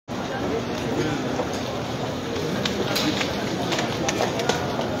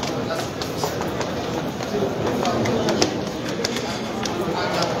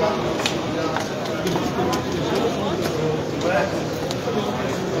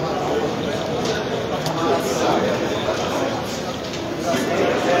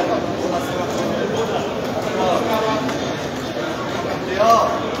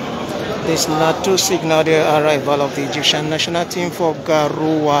is not to signal the arrival of the Egyptian national team for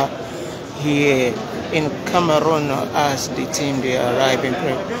Garoua here in Cameroon as the team they arrive in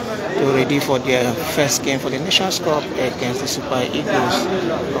to ready for their first game for the Nations Cup against the Super Eagles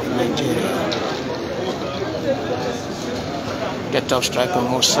of Nigeria. The top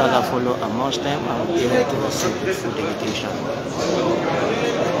striker Salah follow amongst them and will be able to receive the full delegation.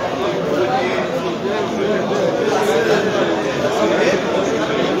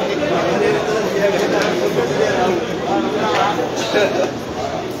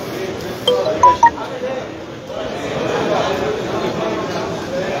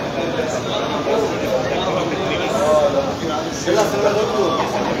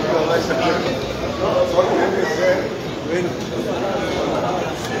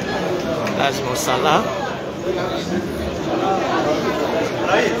 That's Salah.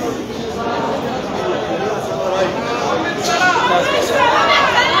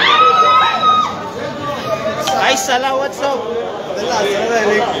 Hi Salah, what's up?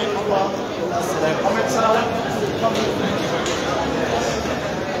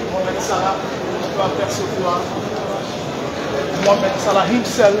 Mohamed Salah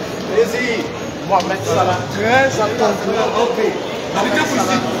himself. Mohamed Salah très attendu.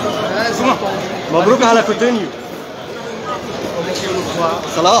 مبروك على كوتينيو.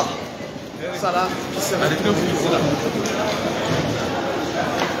 Salah. Salah.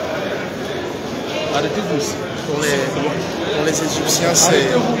 Pour les Égyptiens, c'est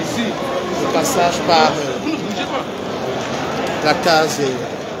le passage par la case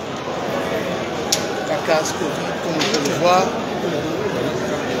comme on peut le voir.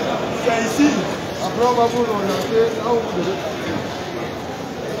 Ici. Après, on va vous l'orienter là où vous devez.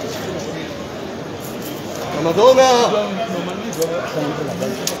 Maintenant,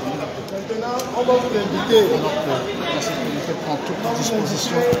 on va vous inviter à prendre toute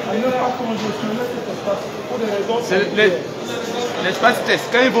disposition. L'espace test,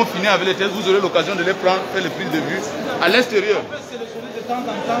 quand ils vont finir avec les tests, vous aurez l'occasion de les prendre, faire les prises de vue à l'extérieur.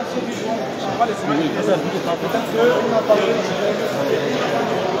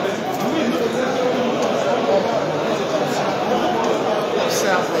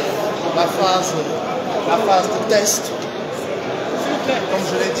 La phase de test. Comme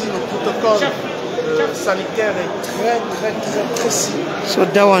je l'ai dit, le protocole sanitaire est très précis. So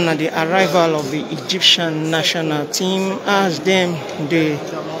that one at the arrival of the Egyptian national team as them they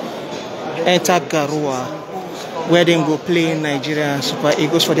enter Garoua, where they go play Nigeria Super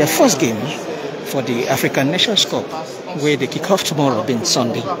Eagles for their first game for the African Nations Cup, where they kick off tomorrow being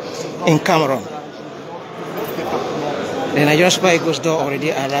Sunday in Cameroon. The Nigerian Super Eagles don't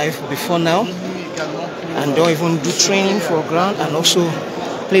already arrive before now and don't even do training for ground and also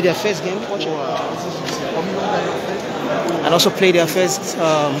play their first game and also play their first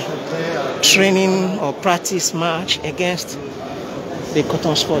training or practice match against the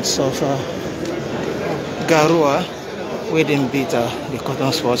Cotton Sports of Garoua, where they beat the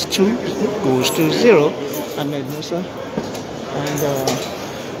Cotton Sports 2-0. Ahmed Musa and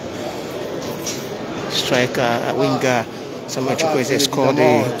striker winger Samuel Chukwueze scored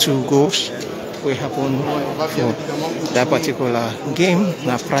the 2 goals. We happened for that particular game,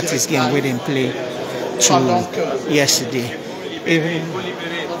 a practice game we didn't play yesterday. Even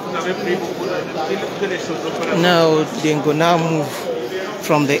now they go now move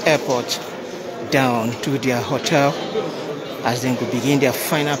from the airport down to their hotel as they go begin their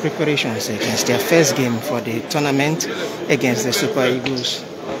final preparations against their first game for the tournament against the Super Eagles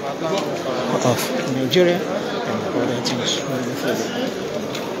of Nigeria and other teams.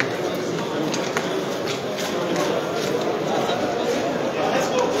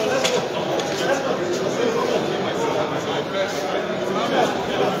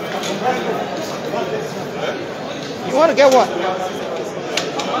 You want to get what?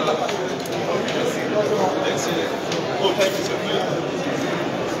 Oh, thank you, sir.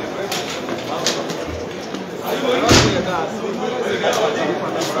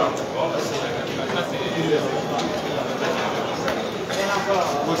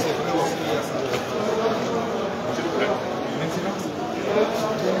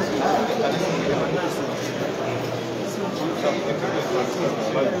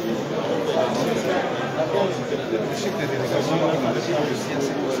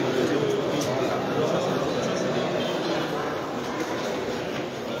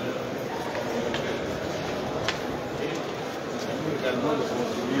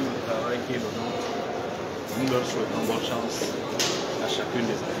 Nous leur souhaitons bonne chance à chacune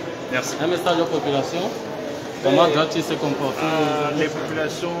des équipes. Merci. Un message aux populations. Comment doit-il se comporter? Les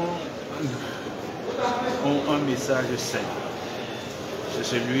populations ont un message simple.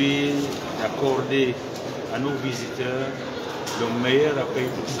 c'est celui d'accorder à nos visiteurs le meilleur accueil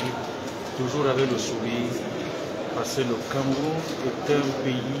possible, toujours avec le sourire, parce que le Cameroun est un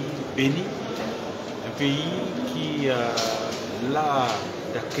pays béni, un pays qui a l'art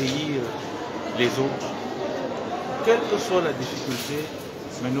d'accueillir les autres, quelle que soit la difficulté,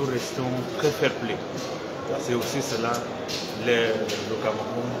 mais nous restons très fair play. C'est aussi cela le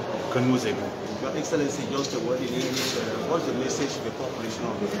Cameroun que nous aimons. Your Excellency, just a word in English. What's the message to the population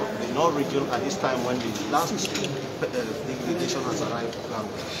of the North region at this time when the last delegation has arrived to Garoua?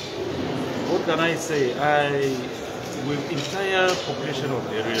 What can I say? With entire population of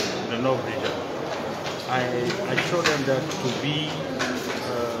the North region, I show them that to be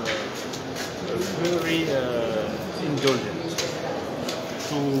very indulgent,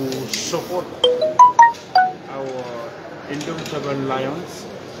 to support our indomitable lions,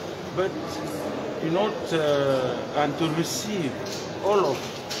 but and to receive all of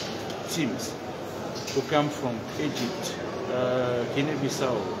teams who come from Egypt,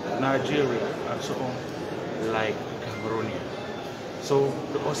 Guinea-Bissau, Nigeria, and so on, like Cameroonian. So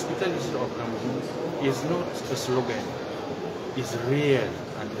the hospitality of Cameroon is not a slogan, it's real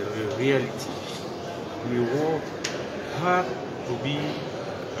and the reality. We work hard to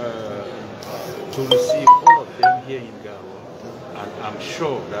receive all of them here in Garoua, and I'm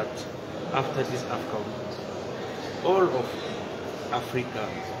sure that after this AFCON, all of African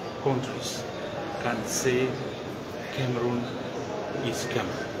countries can say Cameroon is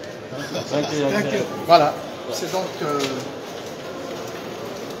Cameroon. Thank you. Voilà, c'est donc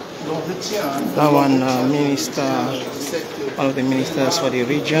l'on retient that one one of the ministers for the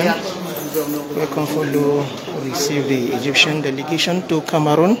region, Welcome Follow, received the Egyptian delegation to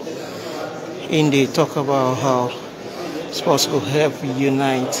Cameroon. And they talk about how sports will help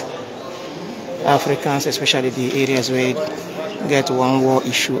unite Africans, especially the areas where get one war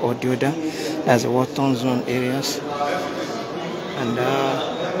issue or the other, as the war-torn zone areas. And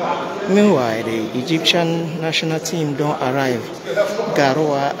meanwhile, the Egyptian national team don't arrive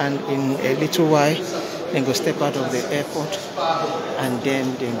Garoua, and in a little while they go step out of the airport, and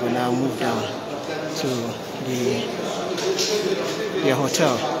then they will now move down to their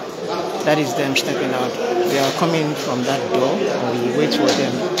hotel. That is them stepping out. They are coming from that door, and we wait for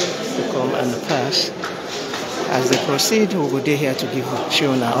them to come and pass. As they proceed, we will be here to give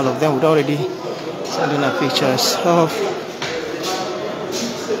Shiona. All of them would already send in pictures of.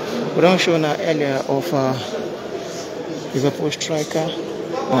 We don't show now earlier of Liverpool striker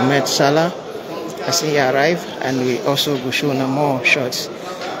Salah as he arrived, and we also will show now more shots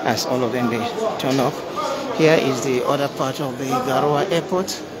as all of them they turn up. Here is the other part of the Garoua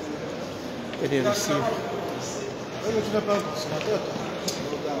airport where they receive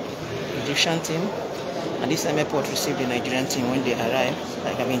Egyptian team, and this time airport received the Nigerian team when they arrive.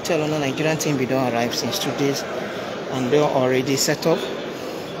 Like I've been telling, the Nigerian team we don't arrive since 2 days, and they're already set up,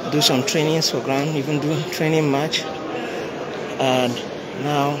 do some trainings for ground, even do training match, and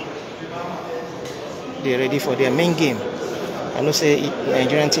now they're ready for their main game. I know say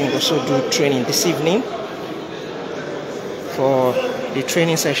Nigerian team also do training this evening for the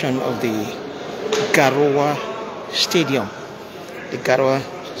training session of the Garoua Stadium. The Garoua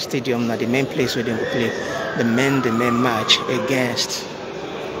Stadium now the main place where they will play the main match against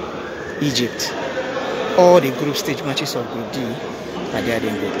Egypt. All the group stage matches of Group D and they are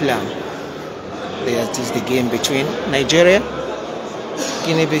in the plan. There is the game between Nigeria,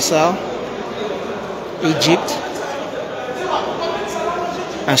 Guinea-Bissau, Egypt,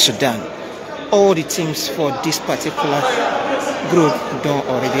 and Sudan. All the teams for this particular group don't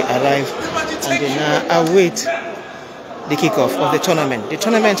already arrive, and they now await the kickoff of the tournament. The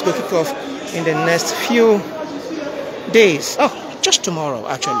tournament will kick off in the next few days. Oh, just tomorrow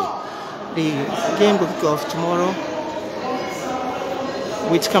actually. The game will kick off tomorrow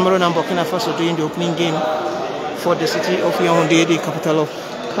with Cameroon and Burkina Faso doing the opening game for the city of Yaoundé, the capital of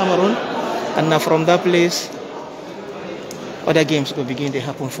Cameroon. And now from that place, other games will begin to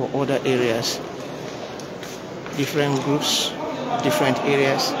happen for other areas. Different groups, different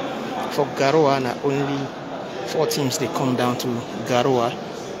areas. For Garoua, now only 4 teams they come down to Garoua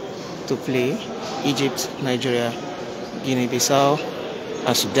to play: Egypt, Nigeria, Guinea-Bissau,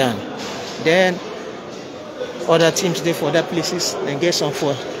 and Sudan. Then other teams there for other places. They get some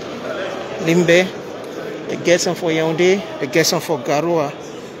for Limbe, they get some for Yaoundé, they get some for Garoua,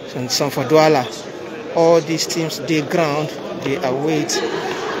 and some for Douala. All these teams they ground, they await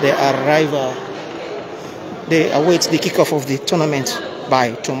the arrival, they await the kickoff of the tournament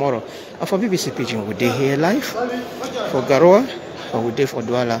by tomorrow. And for BBC Pidgin, would they here live for Garoua, or would they for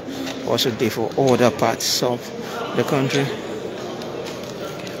Douala, also they for all other parts of the country?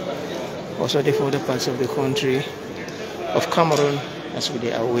 Also the other parts of the country of Cameroon as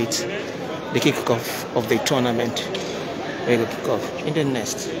we await the kickoff of the tournament. We will kick off in the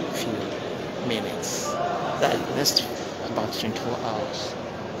next few minutes. That next about 24 hours.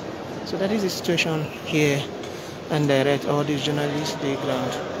 So that is the situation here, and direct all these journalists they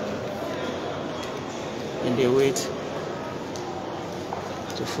ground and they wait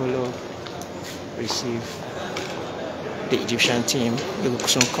to follow, receive the Egyptian team. They will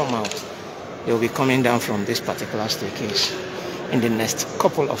soon come out. They will be coming down from this particular staircase in the next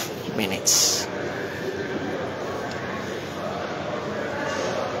couple of minutes.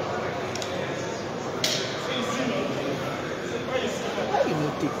 Why you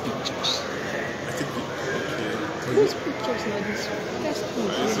not take pictures? I think okay. These pictures like this. That's cool.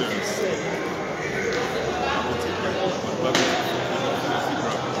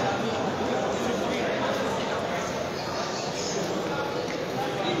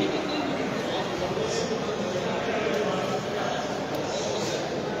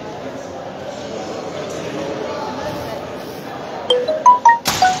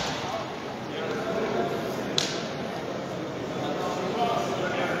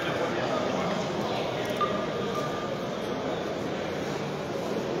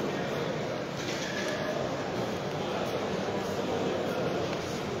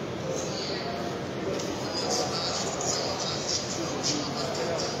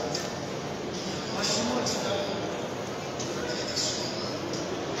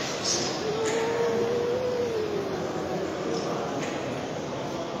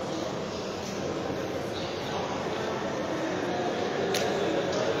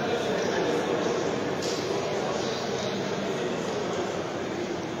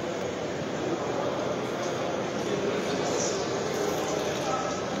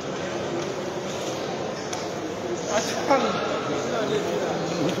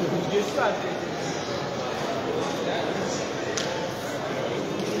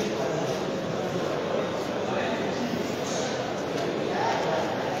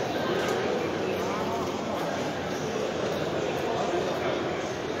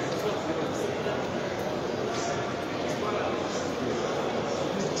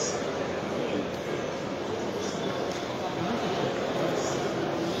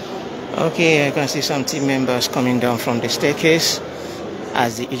 Okay, I can see some team members coming down from the staircase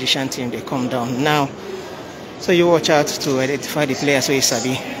as the Egyptian team they come down now. So you watch out to identify the players who is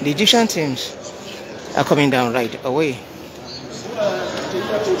sabi. The Egyptian teams are coming down right away.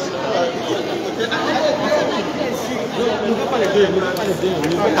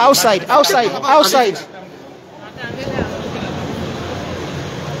 Outside, outside, outside.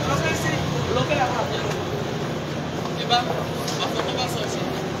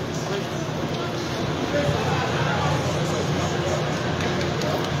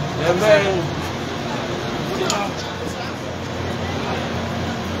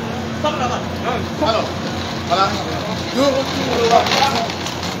 Alors, voilà, de retour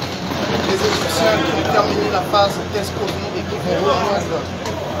les Égyptiens qui ont terminé la phase test Covid et qui vont rejoindre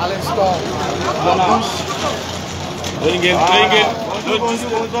à l'instant leur douche.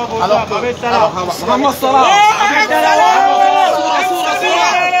 Alors, Vamos Salah!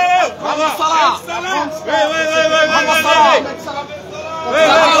 Vamos Salah!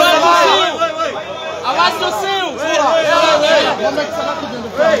 Avance o seu! Mohamed Salah qui vient de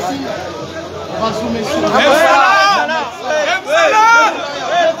faire ici. On va zoomer sur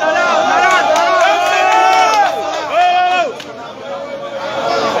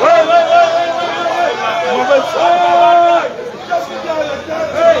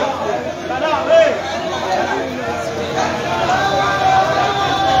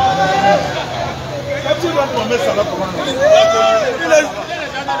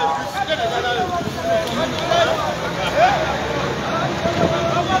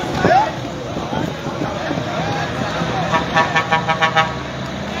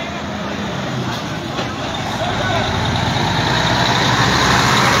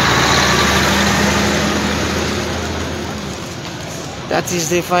That is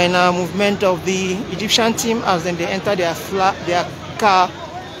the final movement of the Egyptian team as then they enter their car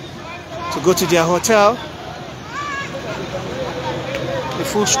to go to their hotel. The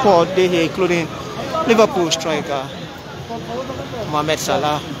full squad they here, including Liverpool striker Mohamed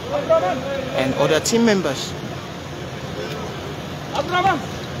Salah and other team members.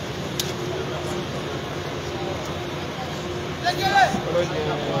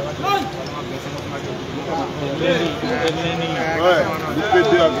 Ouais,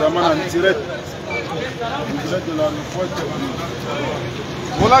 l'IP2 à Graman en direct. Direct de la révolte.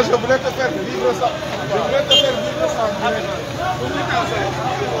 Voilà, je voulais te faire vivre ça. Je voulais te faire vivre ça en direct.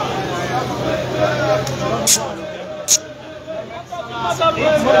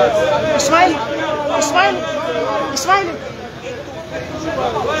 Ismail! Ismail! Ismail!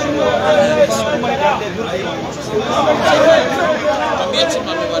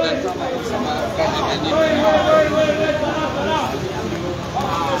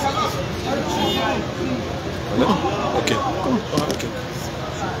 Okay.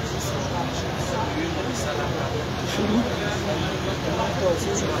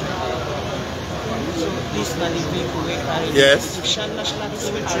 This Nali vehicle we carry Yes. Egyptian national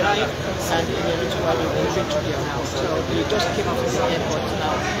team arrived and they were moving to their house. So they just came out from the airport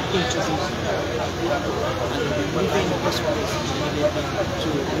now into this and they'll be moving this place immediately to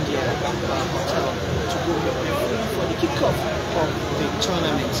their hotel to go for the kickoff of the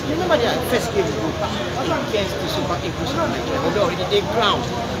tournament. You remember their first game against the Super Eagles of Nigeria? They're already on ground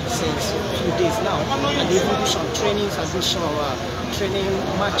since a few days now, and they will do some trainings and do some training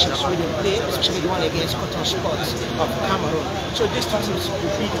matches where they play, especially the one against Cotton Sports of Cameroon. So these two teams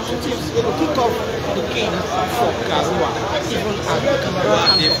will be the two teams. They will kick off the game for Garoua, even as the Cameroon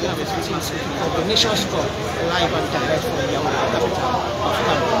and Burkina Faso teams for the Nations Cup live and direct from the capital of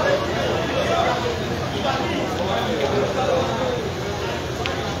Cameroon.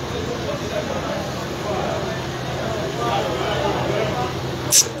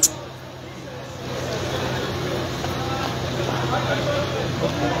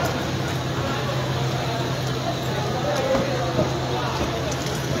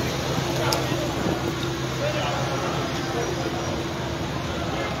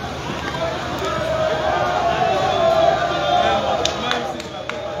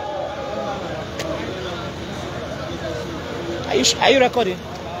 Are you recording?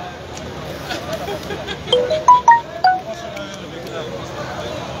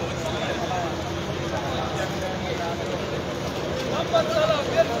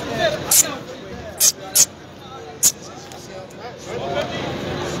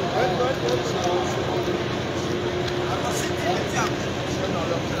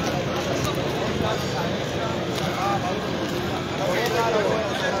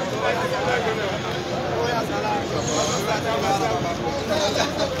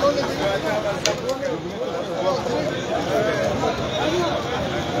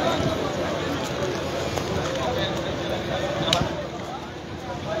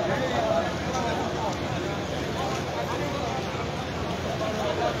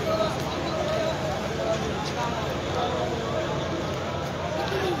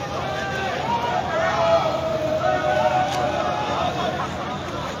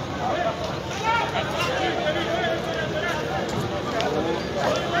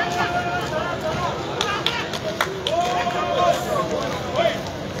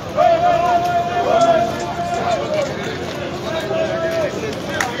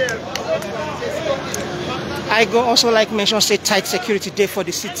 I go also like mention say tight security day for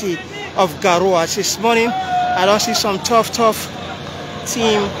the city of Garoua. This morning I don't see some tough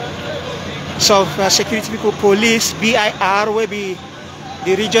team, some security people, police, BIR, where be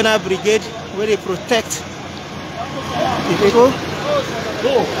the regional brigade, where they protect the people.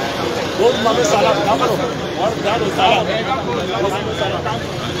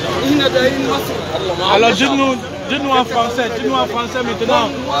 Alors dis-nous en français maintenant.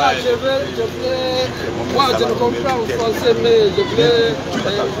 Moi je ne comprends pas en français, mais je voulais...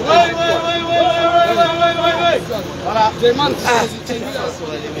 Voilà. Demande si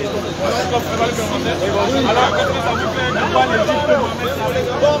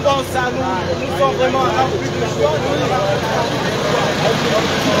Bon, ça nous sommes vraiment à plus de choix.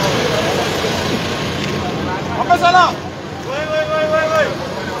 On fait ça là.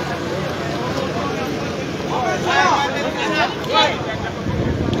 Oui.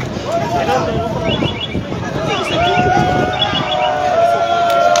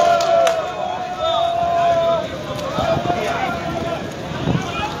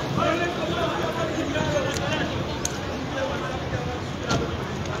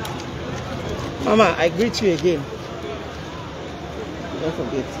 Mama, I greet you again. Don't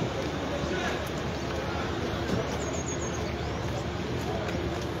forget.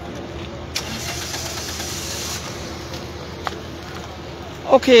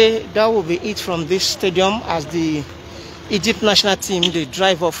 Okay, that will be it from this stadium as the Egypt national team, they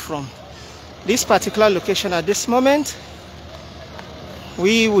drive off from this particular location at this moment.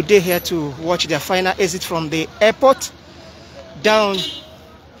 We will be here to watch their final exit from the airport down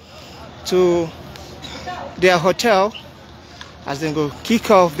to their hotel as they go kick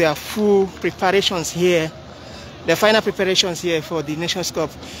off their full preparations here, the final preparations here for the Nations Cup.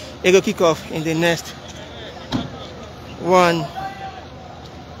 They go kick off in the next 1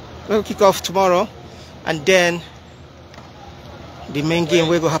 We'll kick off tomorrow, and then the main game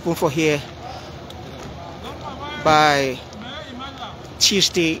will go happen for here by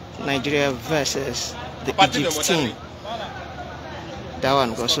Tuesday. Nigeria versus the Egypt team. That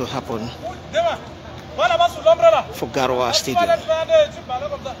one will also happen for Garoua Stadium.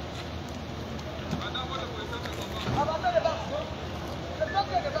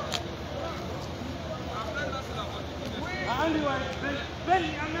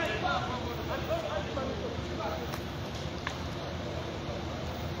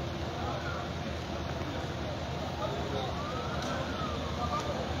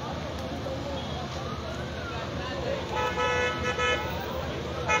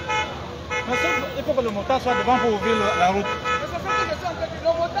 Il faut que le montant soit devant pour ouvrir la route.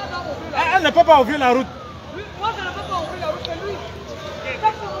 Elle ne peut pas ouvrir la route. Moi, je ne peux pas ouvrir la route, c'est lui.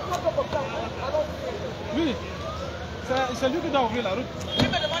 Oui, c'est lui qui doit ouvrir la route. Lui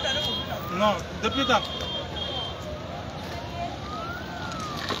me demande d'aller ouvrir la route. Non, depuis quand?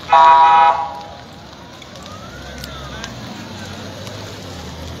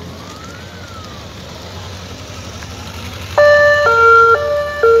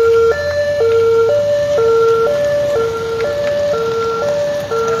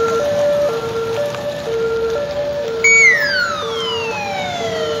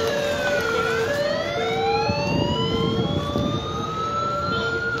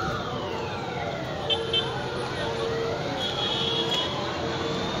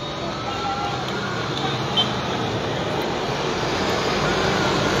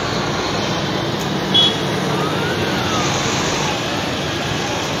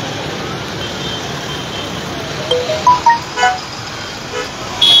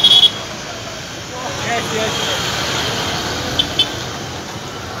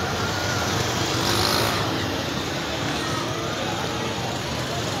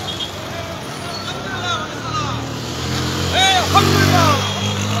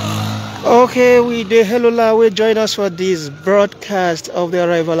 Okay, we the Helula will join us for this broadcast of the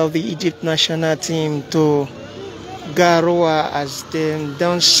arrival of the Egypt national team to Garoua as they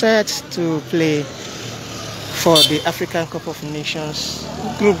done set to play for the African Cup of Nations.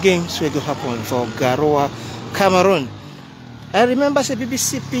 Group games will go happen for Garoua, Cameroon. I remember the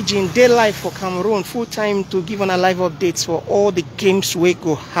BBC Pidgin day live for Cameroon full time to give on a live updates for all the games will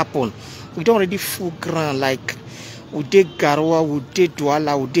go happen. We don't already full ground like we did Garoua, we did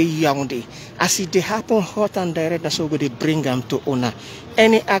Douala, we did Yaoundé. As it they happen hot and direct, that's how they bring them to owner.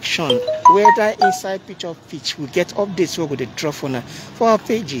 Any action, whether inside pitch or pitch, we get updates where they drop on for our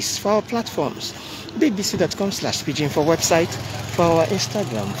pages, for our platforms. bbc.com/pidgin for website, for our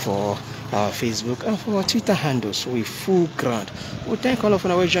Instagram, for our Facebook, and for our Twitter handles. We full ground. We thank all of you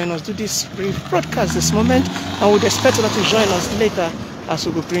who join us to this brief broadcast this moment, and we expect you to join us later as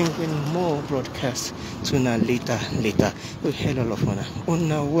we will bring in more broadcasts sooner later. We hail all of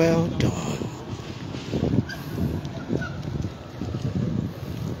you. Well done.